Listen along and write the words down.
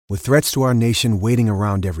With threats to our nation waiting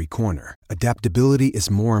around every corner, adaptability is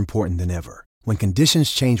more important than ever. When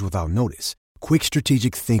conditions change without notice, quick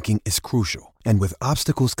strategic thinking is crucial. And with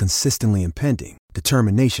obstacles consistently impending,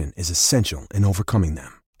 determination is essential in overcoming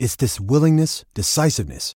them. It's this willingness,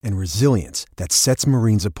 decisiveness, and resilience that sets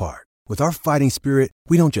Marines apart. With our fighting spirit,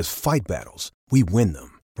 we don't just fight battles, we win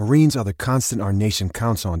them. Marines are the constant our nation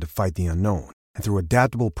counts on to fight the unknown. And through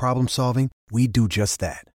adaptable problem solving, we do just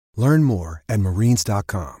that. Learn more at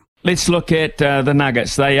marines.com. Let's look at the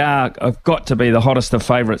Nuggets. They have got to be the hottest of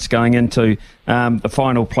favourites going into the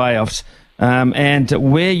final playoffs. And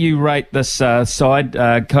where you rate this side,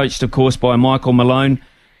 coached, of course, by Michael Malone,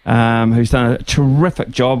 who's done a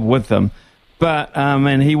terrific job with them. But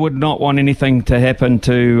and he would not want anything to happen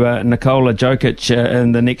to Nikola Jokic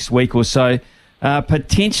in the next week or so.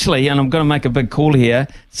 Potentially, and I'm going to make a big call here,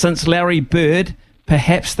 since Larry Bird,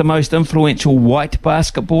 perhaps the most influential white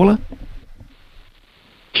basketballer?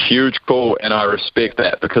 Huge call, and I respect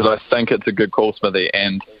that because I think it's a good call, Smithy.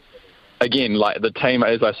 And again, like the team,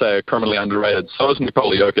 as I say, are criminally underrated. So is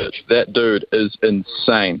Nikola Jokic. That dude is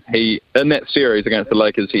insane. In that series against the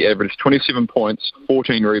Lakers, he averaged 27 points,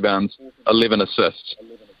 14 rebounds, 11 assists.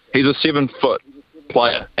 He's a 7-foot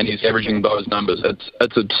player, and he's averaging those numbers.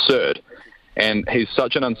 It's absurd. And he's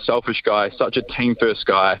such an unselfish guy, such a team-first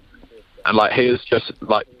guy. And like he is just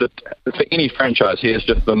like for any franchise, he is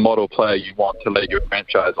just the model player you want to lead your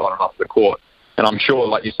franchise on and off the court. And I'm sure,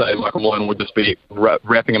 like you say, Michael Malone would just be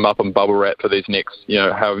wrapping him up in bubble wrap for these next,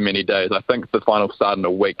 however many days. I think the finals start in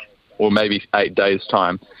a week or maybe 8 days'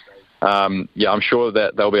 time. I'm sure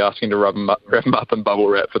that they'll be asking to wrap him up in bubble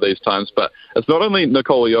wrap for these times. But it's not only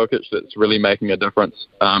Nikola Jokic that's really making a difference.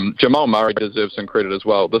 Jamal Murray deserves some credit as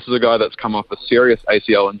well. This is a guy that's come off a serious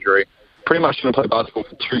ACL injury, pretty much didn't play basketball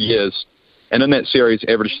for 2 years. And in that series,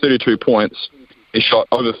 averaged 32 points. He shot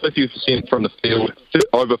over 50% from the field,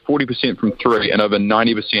 over 40% from three, and over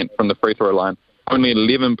 90% from the free throw line. Only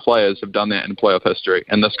 11 players have done that in playoff history.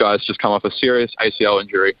 And this guy's just come off a serious ACL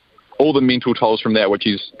injury. All the mental tolls from that, which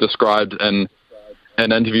he's described in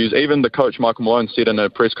interviews. Even the coach, Michael Malone, said in a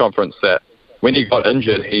press conference that when he got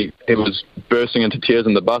injured, he was bursting into tears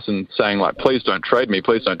in the bus and saying, like, please don't trade me,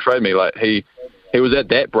 please don't trade me. Like, he was at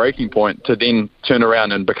that breaking point to then turn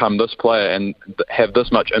around and become this player and have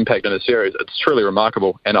this much impact in a series. It's truly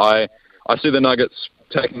remarkable. And I see the Nuggets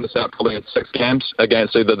taking this out probably in 6 games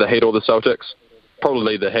against either the Heat or the Celtics.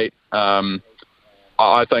 Probably the Heat.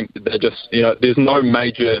 I think they're just, there's no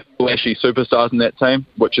major flashy superstars in that team,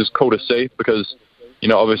 which is cool to see because,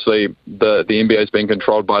 obviously the NBA has been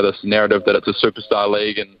controlled by this narrative that it's a superstar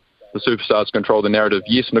league and the superstars control the narrative.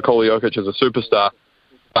 Yes, Nikola Jokic is a superstar,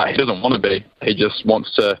 but he doesn't want to be. He just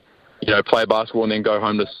wants to, play basketball and then go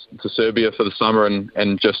home to Serbia for the summer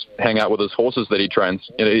and just hang out with his horses that he trains.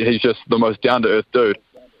 He's just the most down-to-earth dude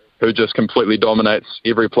who just completely dominates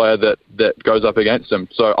every player that goes up against him.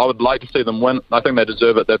 So I would like to see them win. I think they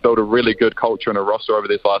deserve it. They've built a really good culture and a roster over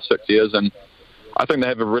these last 6 years, and I think they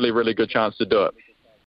have a really, really good chance to do it.